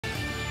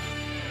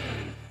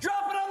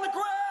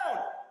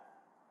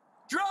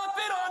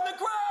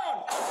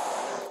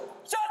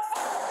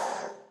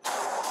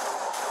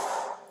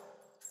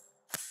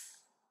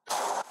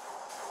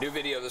New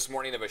video this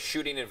morning of a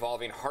shooting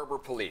involving Harbor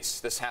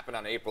Police. This happened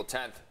on April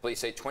 10th. Police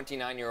say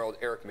 29-year-old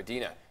Eric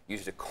Medina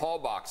used a call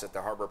box at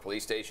the Harbor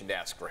Police Station to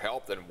ask for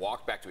help, then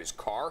walked back to his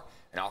car.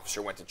 An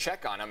officer went to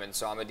check on him and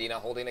saw Medina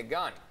holding a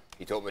gun.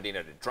 He told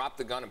Medina to drop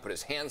the gun and put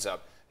his hands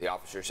up. The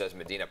officer says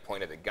Medina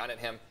pointed the gun at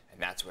him,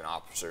 and that's when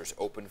officers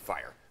opened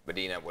fire.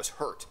 Medina was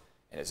hurt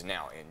and is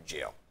now in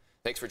jail.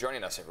 Thanks for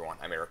joining us, everyone.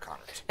 I'm Eric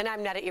Connors. And I'm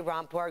Neda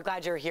Iranpour.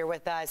 Glad you're here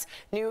with us.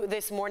 New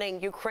this morning,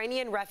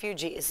 Ukrainian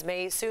refugees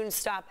may soon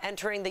stop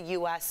entering the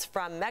U.S.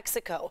 from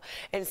Mexico.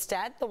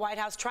 Instead, the White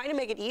House trying to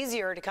make it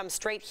easier to come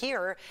straight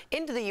here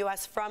into the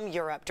U.S. from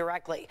Europe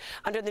directly.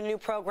 Under the new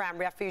program,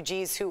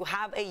 refugees who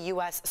have a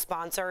U.S.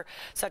 sponsor,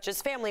 such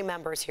as family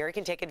members here,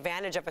 can take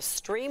advantage of a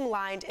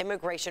streamlined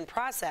immigration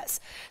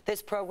process.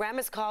 This program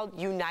is called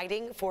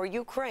Uniting for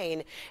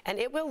Ukraine, and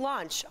it will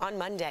launch on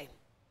Monday.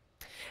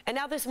 And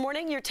now this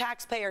morning, your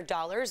taxpayer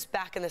dollars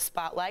back in the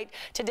spotlight.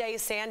 Today,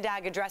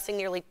 Sandag addressing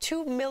nearly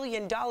 $2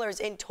 million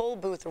in toll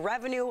booth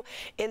revenue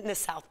in the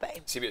South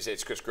Bay. CBS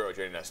 8's Chris Groh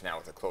joining us now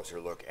with a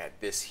closer look at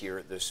this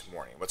here this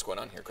morning. What's going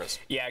on here, Chris?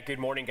 Yeah, good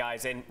morning,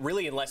 guys. And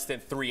really in less than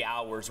 3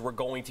 hours, we're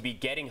going to be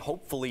getting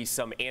hopefully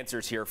some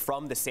answers here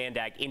from the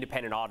Sandag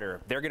independent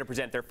auditor. They're going to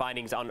present their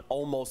findings on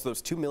almost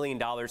those $2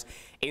 million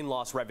in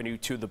lost revenue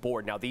to the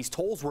board. Now, these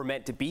tolls were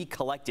meant to be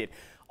collected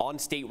on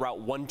State Route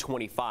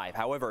 125.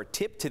 However, a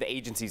tip to the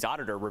agency's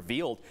auditor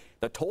revealed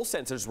the toll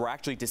sensors were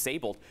actually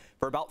disabled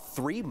for about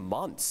 3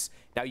 months.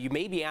 Now, you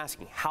may be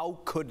asking, how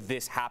could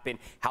this happen?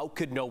 How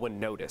could no one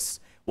notice?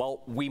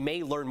 Well, we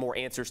may learn more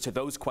answers to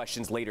those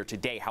questions later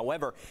today.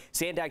 However,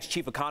 Sandag's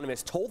chief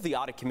economist told the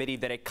audit committee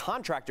that a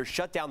contractor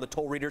shut down the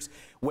toll readers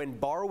when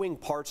borrowing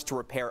parts to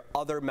repair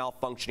other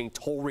malfunctioning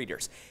toll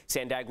readers.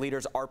 Sandag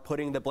leaders are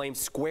putting the blame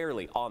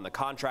squarely on the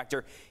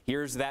contractor.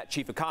 Here's that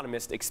chief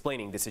economist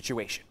explaining the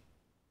situation.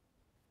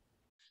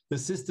 The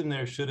system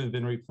there should have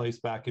been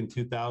replaced back in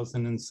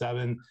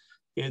 2007.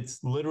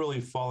 It's literally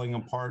falling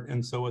apart.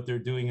 And so what they're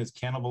doing is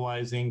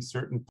cannibalizing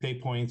certain pay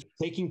points,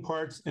 taking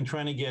parts and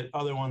trying to get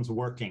other ones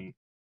working.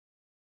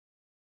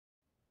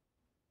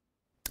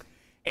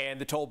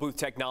 And the toll booth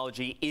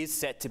technology is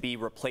set to be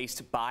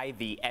replaced by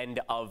the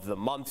end of the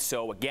month.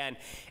 So again,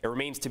 it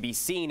remains to be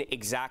seen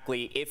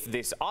exactly if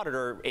this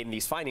auditor in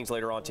these findings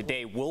later on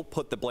today will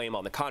put the blame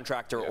on the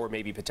contractor or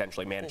maybe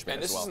potentially management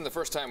and as well. This isn't the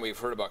first time we've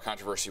heard about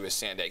controversy with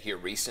Sandag here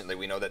recently.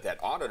 We know that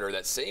that auditor,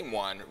 that same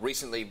one,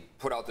 recently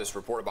put out this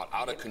report about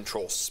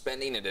out-of-control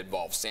spending. It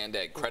involved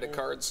Sandag credit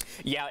cards.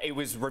 Yeah, it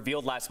was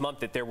revealed last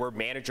month that there were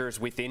managers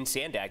within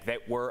Sandag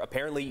that were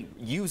apparently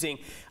using,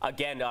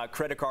 again,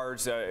 credit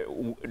cards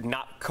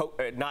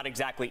not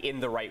exactly in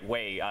the right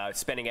way,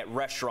 spending at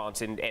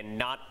restaurants and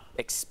not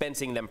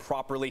expensing them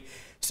properly.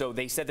 So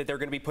they said that they're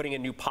going to be putting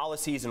in new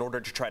policies in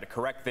order to try to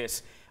correct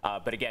this.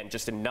 But again,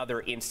 just another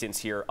instance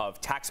here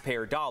of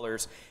taxpayer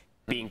dollars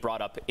being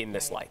brought up in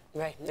this light.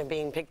 Right, they're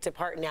being picked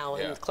apart now,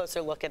 and a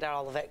closer look at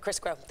all of it. Chris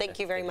Groh, thank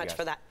you very much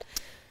for that.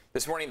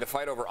 This morning, the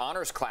fight over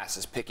honors class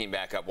is picking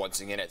back up once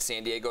again at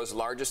San Diego's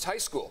largest high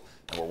school.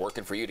 And we're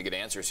working for you to get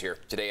answers here.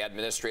 Today,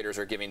 administrators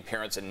are giving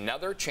parents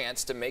another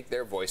chance to make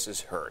their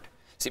voices heard.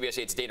 CBS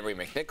 8's Dana Marie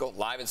McNichol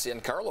live in San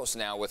Carlos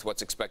now with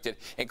what's expected,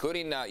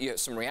 including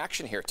some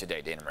reaction here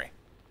today, Dana Marie.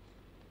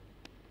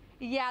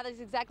 Yeah, that's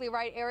exactly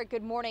right, Eric.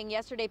 Good morning.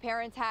 Yesterday,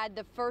 parents had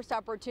the first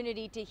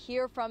opportunity to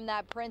hear from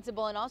that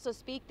principal and also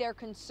speak their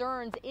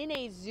concerns in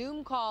a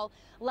Zoom call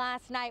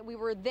last night. We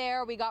were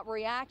there. We got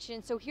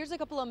reaction. So here's a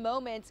couple of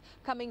moments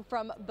coming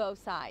from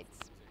both sides.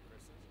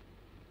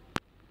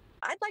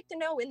 I'd like to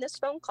know in this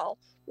phone call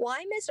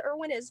why Ms.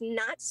 Irwin is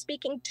not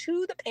speaking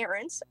to the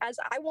parents, as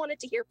I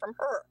wanted to hear from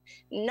her,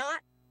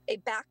 not a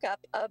backup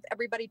of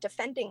everybody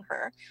defending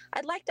her.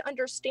 I'd like to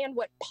understand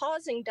what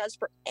pausing does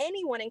for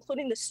anyone,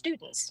 including the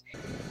students.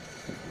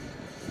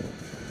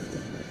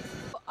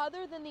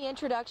 Other than the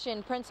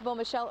introduction, Principal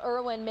Michelle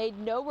Irwin made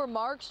no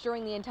remarks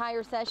during the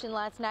entire session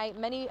last night.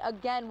 Many,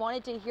 again,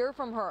 wanted to hear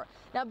from her.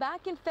 Now,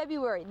 back in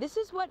February, this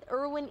is what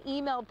Irwin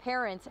emailed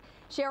parents,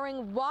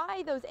 sharing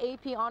why those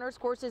AP honors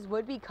courses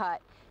would be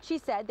cut. She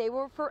said they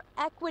were for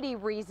equity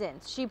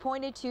reasons. She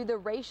pointed to the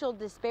racial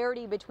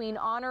disparity between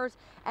honors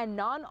and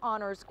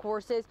non-honors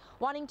courses,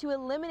 wanting to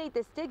eliminate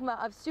the stigma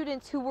of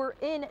students who were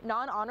in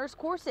non-honors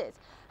courses.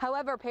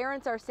 However,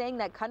 parents are saying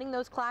that cutting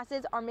those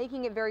classes are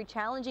making it very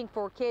challenging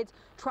for kids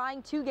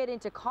trying to get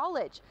into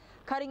college.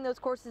 Cutting those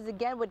courses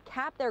again would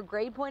cap their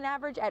grade point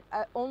average at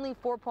only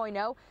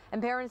 4.0,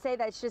 and parents say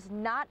that's just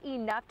not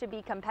enough to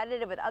be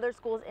competitive with other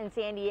schools in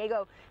San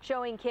Diego,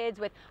 showing kids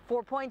with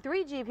 4.3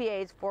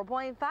 GPAs,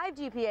 4.5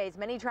 GPAs,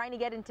 many trying to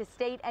get into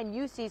state and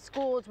UC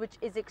schools, which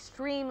is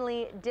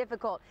extremely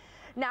difficult.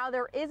 Now,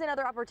 there is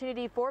another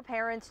opportunity for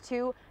parents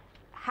to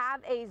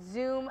have a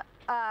Zoom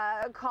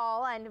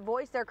call and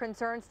voice their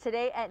concerns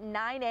today at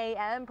 9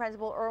 a.m.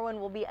 Principal Irwin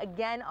will be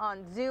again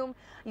on Zoom.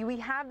 We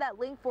have that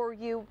link for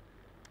you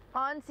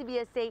on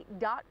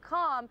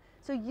CBS8.com.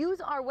 So use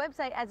our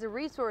website as a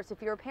resource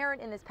if you're a parent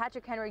in this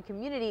Patrick Henry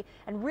community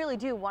and really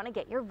do want to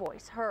get your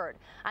voice heard.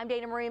 I'm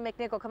Dana Marie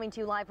McNichol coming to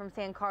you live from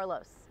San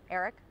Carlos.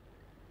 Eric?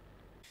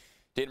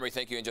 Dana Marie,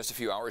 thank you. In just a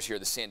few hours here,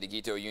 the San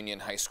Dieguito Union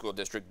High School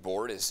District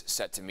Board is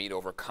set to meet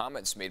over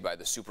comments made by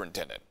the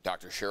superintendent.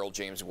 Dr. Cheryl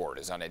James Ward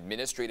is on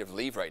administrative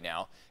leave right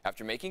now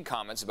after making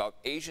comments about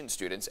Asian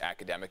students'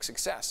 academic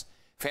success.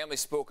 Families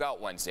spoke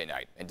out Wednesday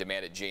night and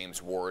demanded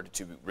James Ward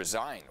to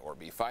resign or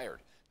be fired.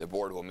 The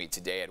board will meet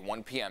today at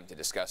 1 p.m. to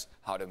discuss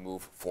how to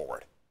move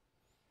forward.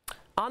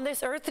 On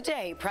this Earth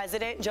Day,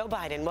 President Joe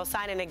Biden will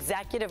sign an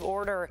executive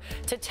order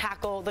to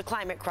tackle the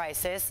climate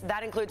crisis.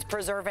 That includes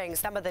preserving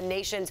some of the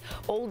nation's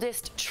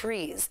oldest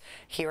trees.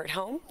 Here at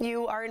home,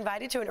 you are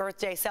invited to an Earth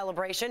Day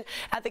celebration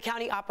at the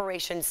County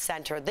Operations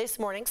Center. This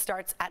morning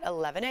starts at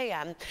 11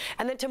 a.m.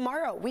 And then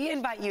tomorrow, we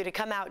invite you to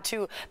come out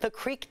to the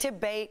Creek to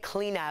Bay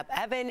cleanup.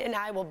 Evan and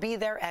I will be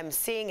there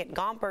emceeing at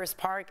Gompers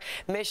Park,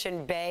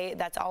 Mission Bay.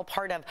 That's all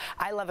part of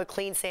I Love a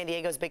Clean San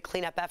Diego's big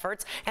cleanup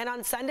efforts. And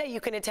on Sunday,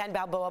 you can attend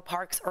Balboa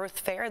Park's Earth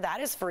Fair. That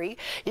is free.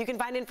 You can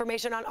find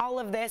information on all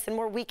of this and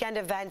more weekend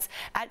events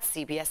at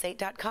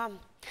CBS8.com.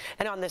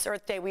 And on this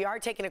Earth Day, we are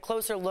taking a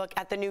closer look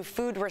at the new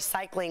food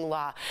recycling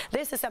law.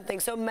 This is something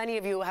so many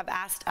of you have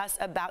asked us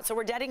about, so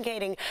we're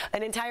dedicating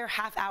an entire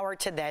half hour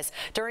to this.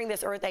 During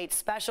this Earth 8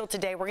 special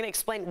today, we're going to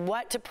explain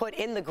what to put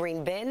in the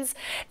green bins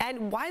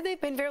and why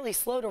they've been fairly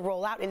slow to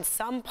roll out in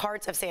some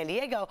parts of San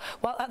Diego,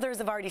 while others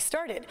have already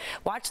started.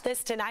 Watch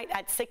this tonight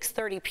at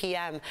 6:30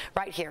 p.m.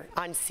 right here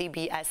on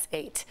CBS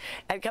 8.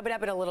 And coming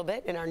up in a little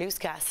bit in our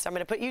newscast, I'm going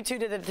to put you two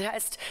to the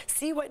test,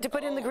 see what to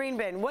put in the green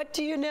bin. What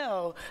do you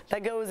know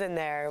that goes in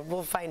there?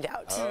 We'll find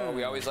out. Oh,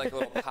 we always like a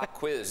little pop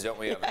quiz, don't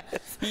we, Evan?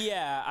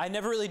 Yeah, I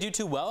never really do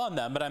too well on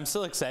them, but I'm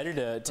still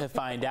excited to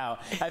find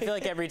out. I feel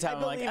like every time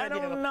I'm like, I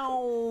don't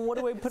know, what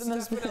do I put in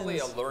this? Definitely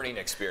a learning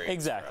experience.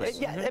 Exactly.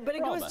 Yeah, but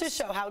it goes to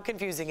show how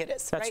confusing it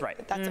is. That's right.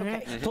 That's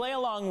okay. Play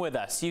along with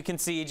us. You can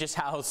see just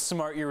how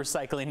smart your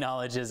recycling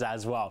knowledge is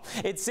as well.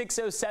 It's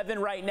 6:07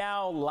 right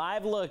now.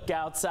 Live look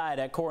outside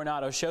at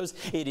Coronado shows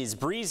it is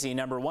breezy.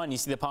 Number one, you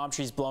see the palm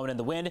trees blowing in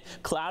the wind.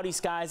 Cloudy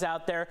skies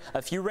out there.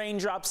 A few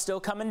raindrops still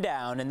coming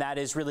down. And that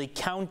is really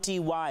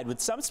county-wide, with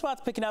some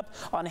spots picking up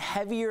on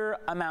heavier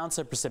amounts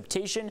of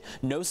precipitation.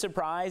 No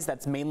surprise,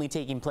 that's mainly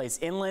taking place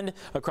inland,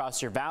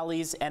 across your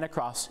valleys, and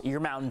across your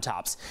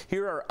mountaintops.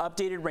 Here are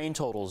updated rain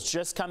totals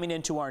just coming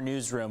into our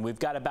newsroom. We've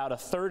got about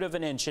 1/3 of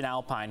an inch in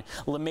Alpine.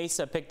 La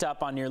Mesa picked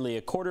up on nearly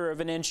 1/4 of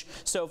an inch.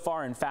 So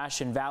far in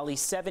Fashion Valley,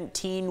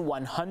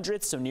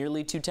 17/100, so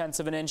nearly 2/10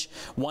 of an inch.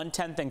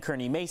 1/10 in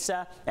Kearney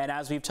Mesa. And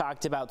as we've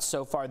talked about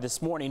so far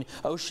this morning,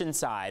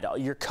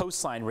 Oceanside, your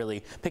coastline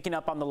really picking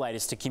up on the lightest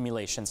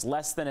accumulations,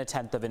 less than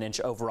 1/10 of an inch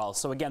overall.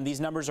 So again,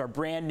 these numbers are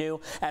brand new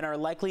and are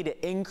likely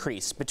to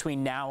increase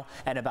between now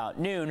and about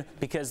noon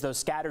because those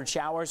scattered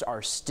showers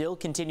are still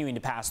continuing to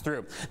pass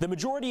through. The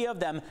majority of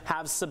them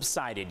have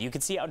subsided. You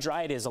can see how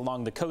dry it is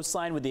along the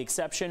coastline with the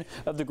exception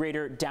of the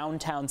greater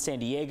downtown San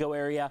Diego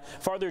area.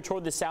 Farther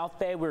toward the South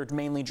Bay, we're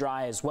mainly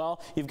dry as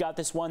well. You've got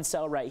this one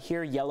cell right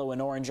here, yellow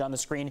and orange on the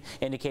screen,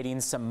 indicating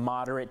some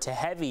moderate to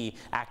heavy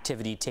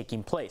activity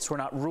taking place. We're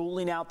not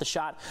ruling out the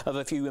shot of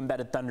a few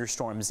embedded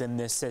thunderstorms in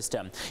this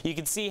system. You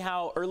can see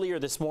how earlier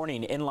this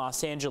morning in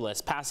Los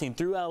Angeles, passing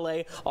through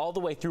LA all the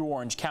way through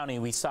Orange County,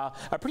 we saw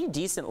a pretty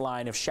decent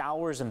line of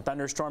showers and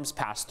thunderstorms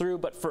pass through,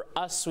 but for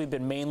us, we've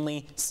been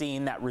mainly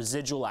seeing that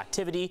residual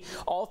activity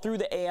all through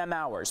the AM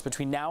hours.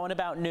 Between now and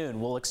about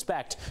noon, we'll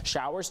expect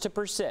showers to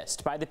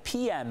persist. By the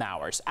PM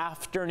hours,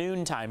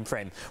 afternoon time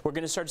frame, we're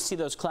going to start to see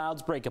those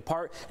clouds break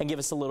apart and give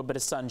us a little bit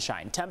of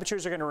sunshine.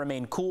 Temperatures are going to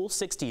remain cool,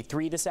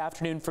 63 this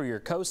afternoon for your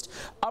coast,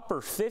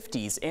 upper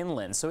 50s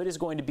inland, so it is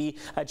going to be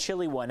a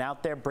chilly one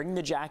out there. Bring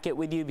the jacket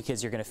with you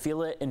because you're going to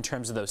feel it in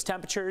terms of those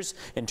temperatures,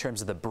 in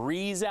terms of the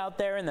breeze out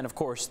there, and then of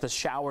course the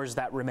showers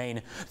that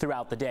remain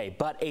throughout the day.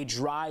 But a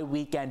dry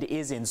weekend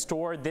is in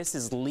store. This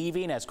is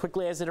leaving as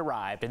quickly as it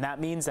arrived, and that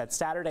means that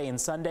Saturday and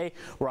Sunday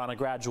we're on a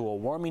gradual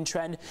warming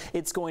trend.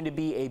 It's going to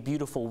be a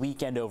beautiful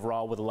weekend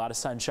overall with a lot of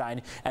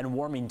sunshine and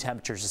warming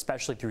temperatures,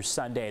 especially through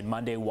Sunday and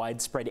Monday.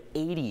 Widespread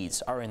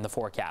 80s are in the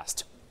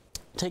forecast.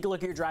 Take a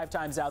look at your drive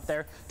times out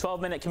there.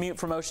 12-minute commute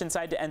from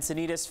Oceanside to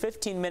Encinitas,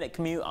 15-minute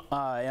commute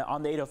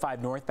on the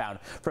 805 northbound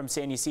from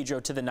San Ysidro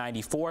to the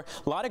 94.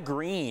 A lot of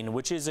green,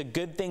 which is a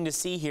good thing to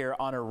see here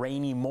on a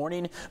rainy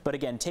morning. But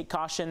again, take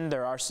caution.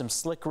 There are some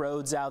slick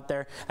roads out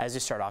there as you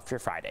start off your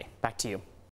Friday. Back to you.